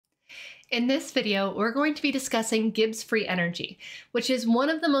In this video, we're going to be discussing Gibbs Free Energy, which is one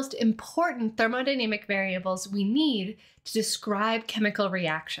of the most important thermodynamic variables we need to describe chemical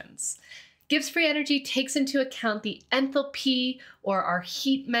reactions. Gibbs Free Energy takes into account the enthalpy, or our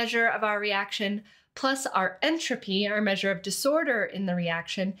heat measure of our reaction, plus our entropy, our measure of disorder in the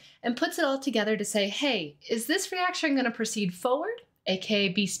reaction, and puts it all together to say, hey, is this reaction going to proceed forward, aka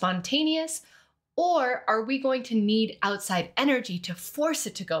be spontaneous, or are we going to need outside energy to force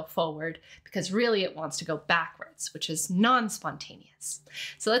it to go forward because really it wants to go backwards, which is non-spontaneous.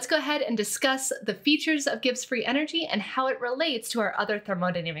 So let's go ahead and discuss the features of Gibbs Free Energy and how it relates to our other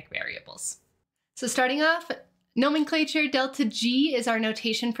thermodynamic variables. So starting off, nomenclature, delta G is our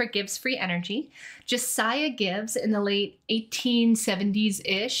notation for Gibbs Free Energy. Josiah Gibbs in the late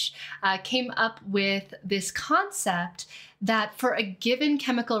 1870s-ish came up with this concept that for a given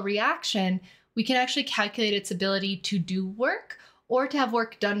chemical reaction, we can actually calculate its ability to do work or to have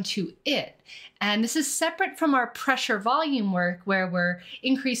work done to it. And this is separate from our pressure volume work where we're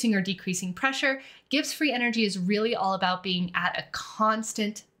increasing or decreasing pressure. Gibbs Free Energy is really all about being at a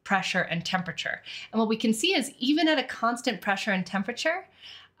constant pressure and temperature. And what we can see is even at a constant pressure and temperature,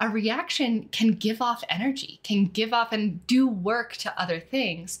 a reaction can give off energy, can give off and do work to other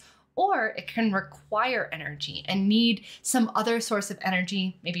things, or it can require energy and need some other source of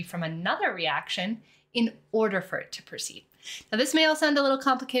energy, maybe from another reaction, in order for it to proceed. Now, this may all sound a little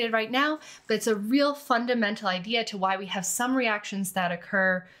complicated right now, but it's a real fundamental idea to why we have some reactions that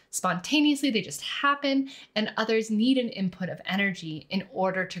occur spontaneously, they just happen, and others need an input of energy in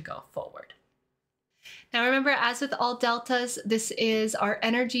order to go forward. Now remember, as with all deltas, this is our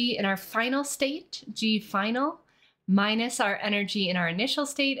energy in our final state, G final, minus our energy in our initial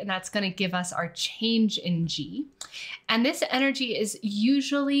state, and that's going to give us our change in G. And this energy is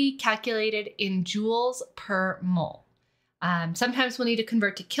usually calculated in joules per mole. Sometimes we'll need to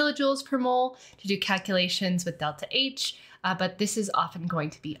convert to kilojoules per mole to do calculations with delta H, but this is often going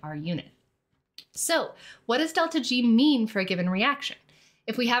to be our unit. So what does delta G mean for a given reaction?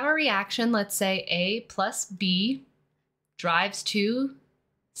 If we have a reaction, let's say A plus B drives to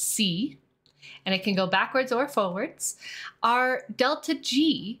C, and it can go backwards or forwards, our delta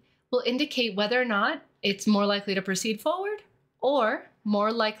G will indicate whether or not it's more likely to proceed forward or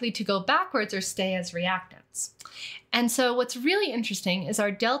more likely to go backwards or stay as reactants. And so what's really interesting is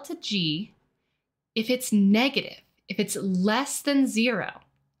our delta G, if it's negative, if it's less than 0, all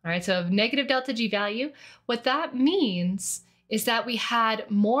right, so a negative delta G value, what that means is that we had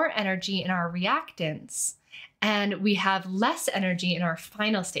more energy in our reactants and we have less energy in our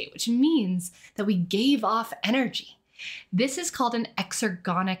final state, which means that we gave off energy. This is called an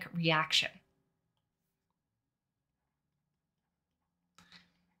exergonic reaction.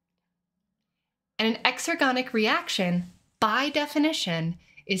 And an exergonic reaction, by definition,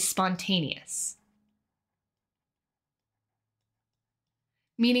 is spontaneous.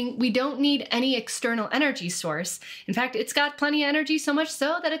 Meaning we don't need any external energy source. In fact, it's got plenty of energy, so much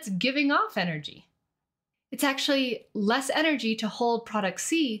so that it's giving off energy. It's actually less energy to hold product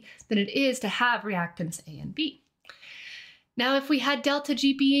C than it is to have reactants A and B. Now, if we had delta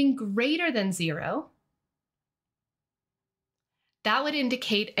G being greater than 0, that would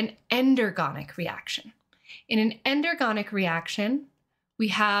indicate an endergonic reaction. In an endergonic reaction, we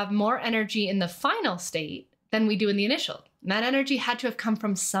have more energy in the final state than we do in the initial. And that energy had to have come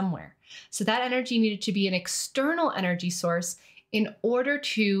from somewhere. So that energy needed to be an external energy source in order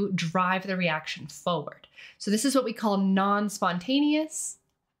to drive the reaction forward. So this is what we call non-spontaneous,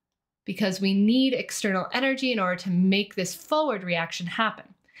 because we need external energy in order to make this forward reaction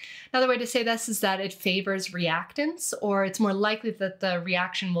happen. Another way to say this is that it favors reactants, or it's more likely that the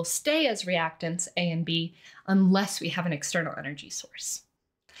reaction will stay as reactants A and B unless we have an external energy source.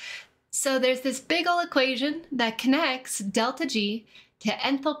 So there's this big old equation that connects delta G to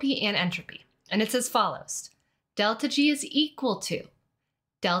enthalpy and entropy, and it's as follows. Delta G is equal to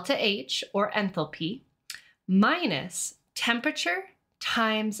delta H, or enthalpy, minus temperature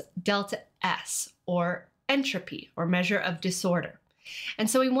times delta S, or entropy, or measure of disorder. And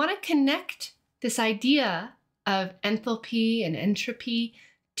so we want to connect this idea of enthalpy and entropy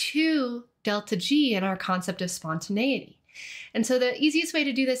to delta G in our concept of spontaneity. And so the easiest way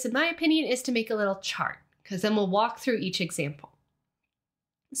to do this, in my opinion, is to make a little chart, because then we'll walk through each example.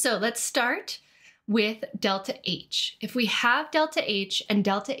 So let's start with delta H. If we have delta H and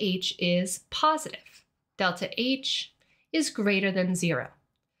delta H is positive, delta H is greater than 0.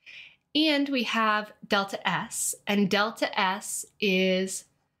 And we have delta S, and delta S is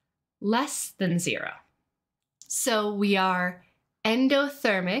less than 0. So we are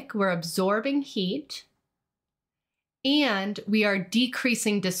endothermic, we're absorbing heat, and we are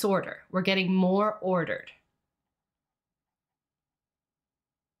decreasing disorder. We're getting more ordered.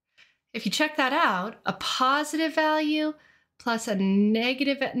 If you check that out, a positive value plus a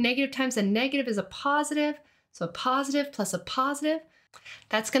negative times a negative is a positive. So a positive plus a positive,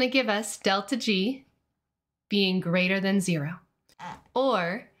 that's going to give us delta G being greater than 0,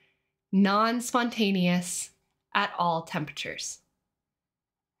 or non-spontaneous at all temperatures.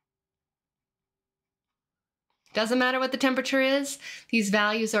 Doesn't matter what the temperature is, these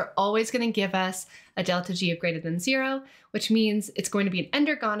values are always going to give us a delta G of greater than 0, which means it's going to be an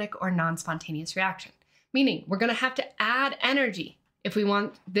endergonic or non-spontaneous reaction, meaning we're going to have to add energy if we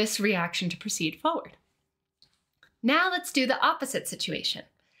want this reaction to proceed forward. Now let's do the opposite situation.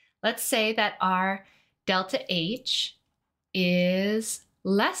 Let's say that our delta H is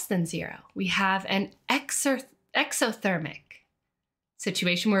less than 0. We have an exothermic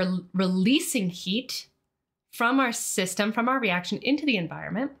situation. We're releasing heat from our system, from our reaction into the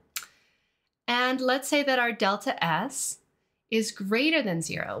environment. And let's say that our delta S is greater than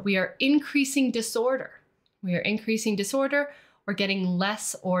 0. We are increasing disorder. We are increasing disorder or getting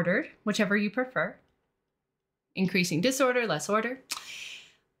less ordered, whichever you prefer. Increasing disorder, less order.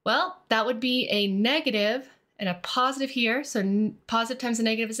 Well, that would be a negative and a positive here. So positive times a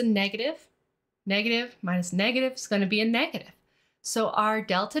negative is a negative. Negative minus negative is going to be a negative. So our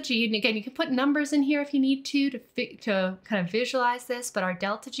delta G, and again, you can put numbers in here if you need to kind of visualize this, but our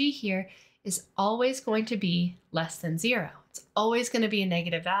delta G here is always going to be less than 0. It's always going to be a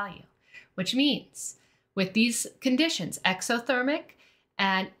negative value, which means with these conditions, exothermic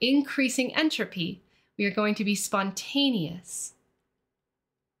and increasing entropy, we are going to be spontaneous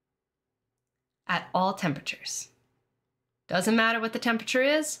at all temperatures. Doesn't matter what the temperature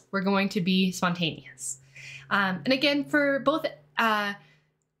is, we're going to be spontaneous. And again, for both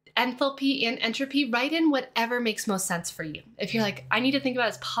enthalpy and entropy, write in whatever makes most sense for you. If you're like, I need to think about it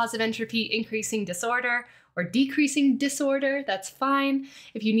as positive entropy, increasing disorder, or decreasing disorder, that's fine.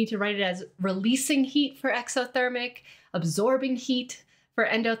 If you need to write it as releasing heat for exothermic, absorbing heat for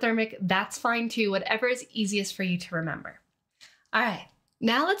endothermic, that's fine too. Whatever is easiest for you to remember. All right,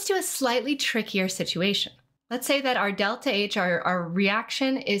 now let's do a slightly trickier situation. Let's say that our delta H, our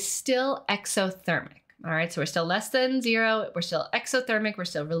reaction, is still exothermic. All right, so we're still less than 0, we're still exothermic, we're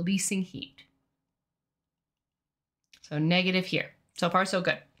still releasing heat. So negative here. So far, so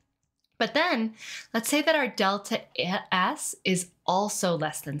good. But then let's say that our delta S is also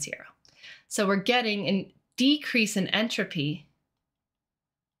less than 0. So we're getting a decrease in entropy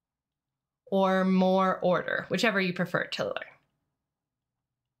or more order, whichever you prefer to learn.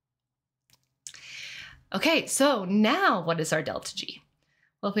 Okay, so now what is our delta G?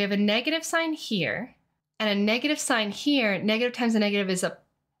 Well, if we have a negative sign here and a negative sign here, negative times a negative is a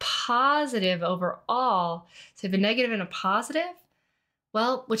positive overall. So if a negative and a positive,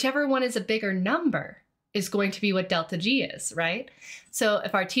 well, whichever one is a bigger number is going to be what delta G is, right? So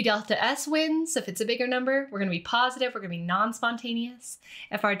if our T delta S wins, if it's a bigger number, we're going to be positive, we're going to be non-spontaneous.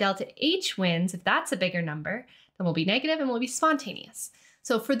 If our delta H wins, if that's a bigger number, then we'll be negative and we'll be spontaneous.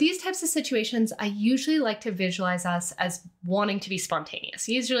 So for these types of situations, I usually like to visualize us as wanting to be spontaneous.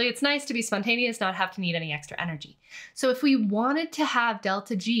 Usually it's nice to be spontaneous, not have to need any extra energy. So if we wanted to have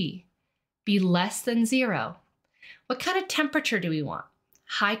delta G be less than 0, what kind of temperature do we want?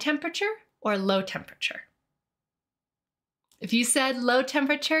 High temperature or low temperature? If you said low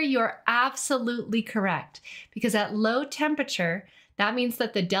temperature, you're absolutely correct, because at low temperature, that means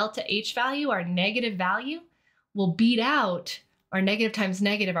that the delta H value, our negative value, will beat out our negative times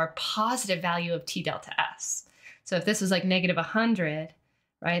negative, our positive value of T delta S. So if this was like negative 100,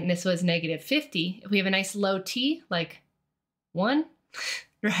 right, and this was negative 50, if we have a nice low T, like 1,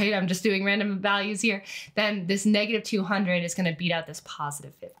 right, I'm just doing random values here, then this negative 200 is going to beat out this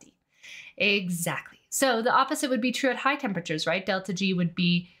positive 50. Exactly. So the opposite would be true at high temperatures, right? Delta G would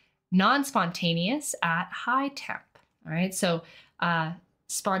be non-spontaneous at high temp. All right, so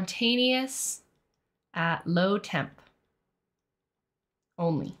spontaneous at low temp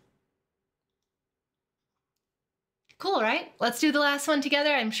only. Cool, right? Let's do the last one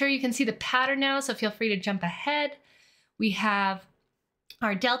together. I'm sure you can see the pattern now, so feel free to jump ahead. We have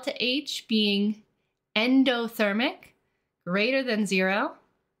our delta H being endothermic, greater than 0,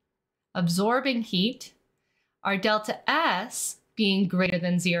 absorbing heat. Our delta S being greater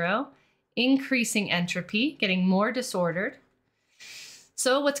than 0, increasing entropy, getting more disordered.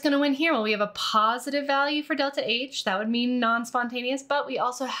 So what's going to win here? Well, we have a positive value for delta H. That would mean non-spontaneous, but we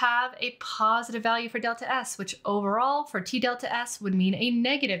also have a positive value for delta S, which overall for T delta S would mean a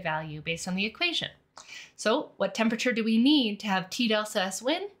negative value based on the equation. So what temperature do we need to have T delta S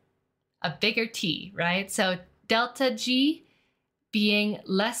win? A bigger T, right? So delta G being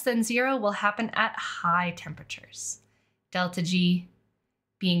less than 0 will happen at high temperatures. Delta G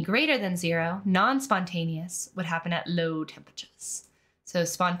being greater than 0, non-spontaneous, would happen at low temperatures. So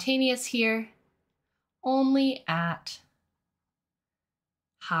spontaneous here, only at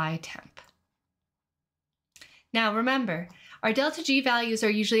high temp. Now remember, our delta G values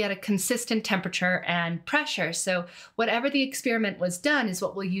are usually at a consistent temperature and pressure, so whatever the experiment was done is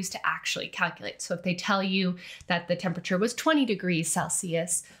what we'll use to actually calculate. So if they tell you that the temperature was 20 degrees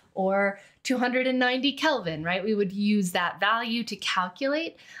Celsius or 290 Kelvin, right, we would use that value to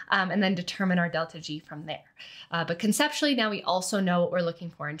calculate and then determine our delta G from there. But conceptually, now we also know what we're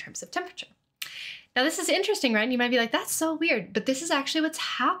looking for in terms of temperature. Now this is interesting, right? And you might be like, that's so weird, but this is actually what's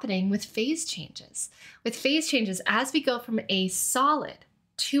happening with phase changes. With phase changes, as we go from a solid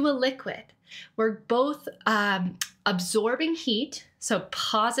to a liquid, we're both absorbing heat, so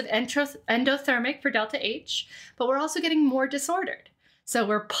positive endothermic for delta H, but we're also getting more disordered. So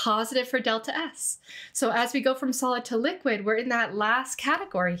we're positive for delta S. So as we go from solid to liquid, we're in that last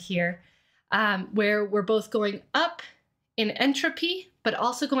category here where we're both going up in entropy, but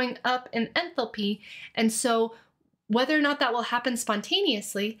also going up in enthalpy. And so whether or not that will happen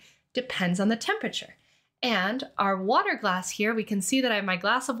spontaneously depends on the temperature. And our water glass here, we can see that I have my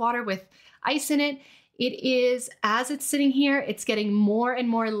glass of water with ice in it. It is, as it's sitting here, it's getting more and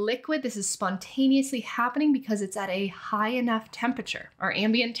more liquid. This is spontaneously happening because it's at a high enough temperature. Our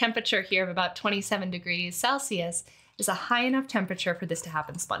ambient temperature here of about 27 degrees Celsius is a high enough temperature for this to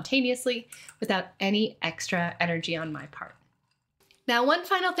happen spontaneously without any extra energy on my part. Now, one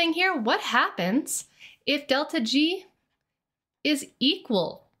final thing here, what happens if delta G is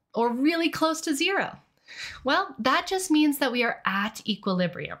equal or really close to 0? Well, that just means that we are at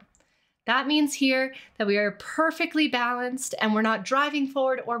equilibrium. That means here that we are perfectly balanced and we're not driving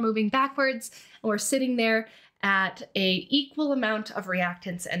forward or moving backwards, and we're sitting there at an equal amount of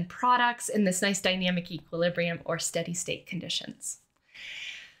reactants and products in this nice dynamic equilibrium or steady state conditions.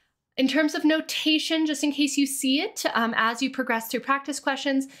 In terms of notation, just in case you see it as you progress through practice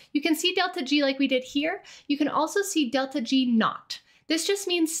questions, you can see delta G like we did here. You can also see delta G naught. This just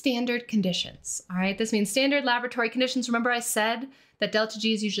means standard conditions, all right? This means standard laboratory conditions. Remember I said that delta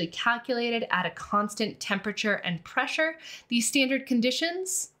G is usually calculated at a constant temperature and pressure. These standard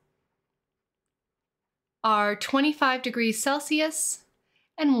conditions are 25 degrees Celsius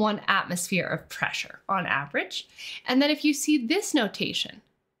and 1 atmosphere of pressure on average. And then if you see this notation,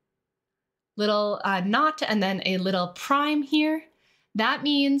 little naught and then a little prime here, that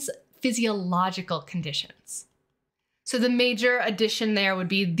means physiological conditions. So the major addition there would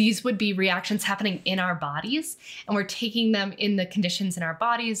be, these would be reactions happening in our bodies, and we're taking them in the conditions in our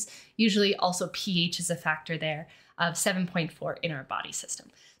bodies. Usually also pH is a factor there of 7.4 in our body system.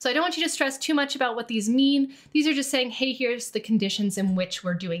 So I don't want you to stress too much about what these mean. These are just saying, hey, here's the conditions in which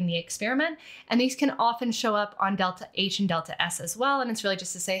we're doing the experiment. And these can often show up on delta H and delta S as well. And it's really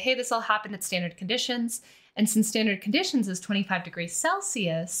just to say, hey, this all happened at standard conditions. And since standard conditions is 25 degrees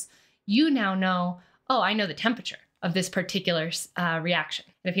Celsius, you now know, oh, I know the temperature of this particular reaction.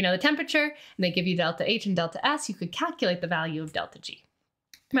 And if you know the temperature and they give you delta H and delta S, you could calculate the value of delta G.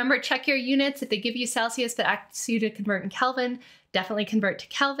 Remember, check your units. If they give you Celsius but ask you to convert in Kelvin, definitely convert to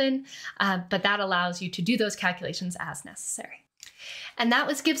Kelvin, but that allows you to do those calculations as necessary. And that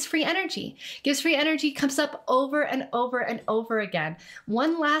was Gibbs Free Energy. Gibbs Free Energy comes up over and over and over again.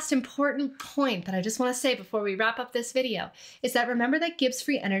 One last important point that I just want to say before we wrap up this video is that remember that Gibbs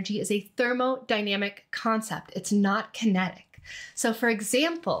Free Energy is a thermodynamic concept. It's not kinetic. So for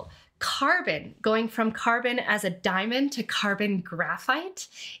example, carbon, going from carbon as a diamond to carbon graphite,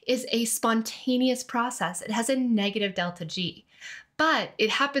 is a spontaneous process. It has a negative delta G, but it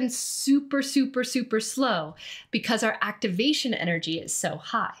happens super, super, super slow because our activation energy is so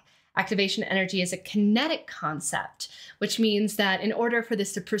high. Activation energy is a kinetic concept, which means that in order for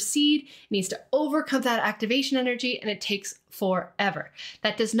this to proceed, it needs to overcome that activation energy, and it takes forever.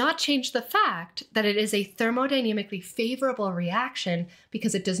 That does not change the fact that it is a thermodynamically favorable reaction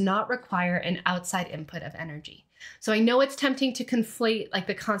because it does not require an outside input of energy. So I know it's tempting to conflate like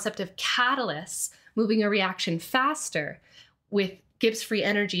the concept of catalysts moving a reaction faster with Gibbs Free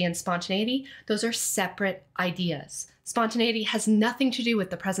Energy and spontaneity. Those are separate ideas. Spontaneity has nothing to do with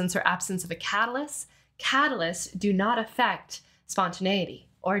the presence or absence of a catalyst. Catalysts do not affect spontaneity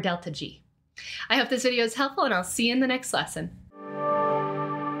or delta G. I hope this video is helpful, and I'll see you in the next lesson.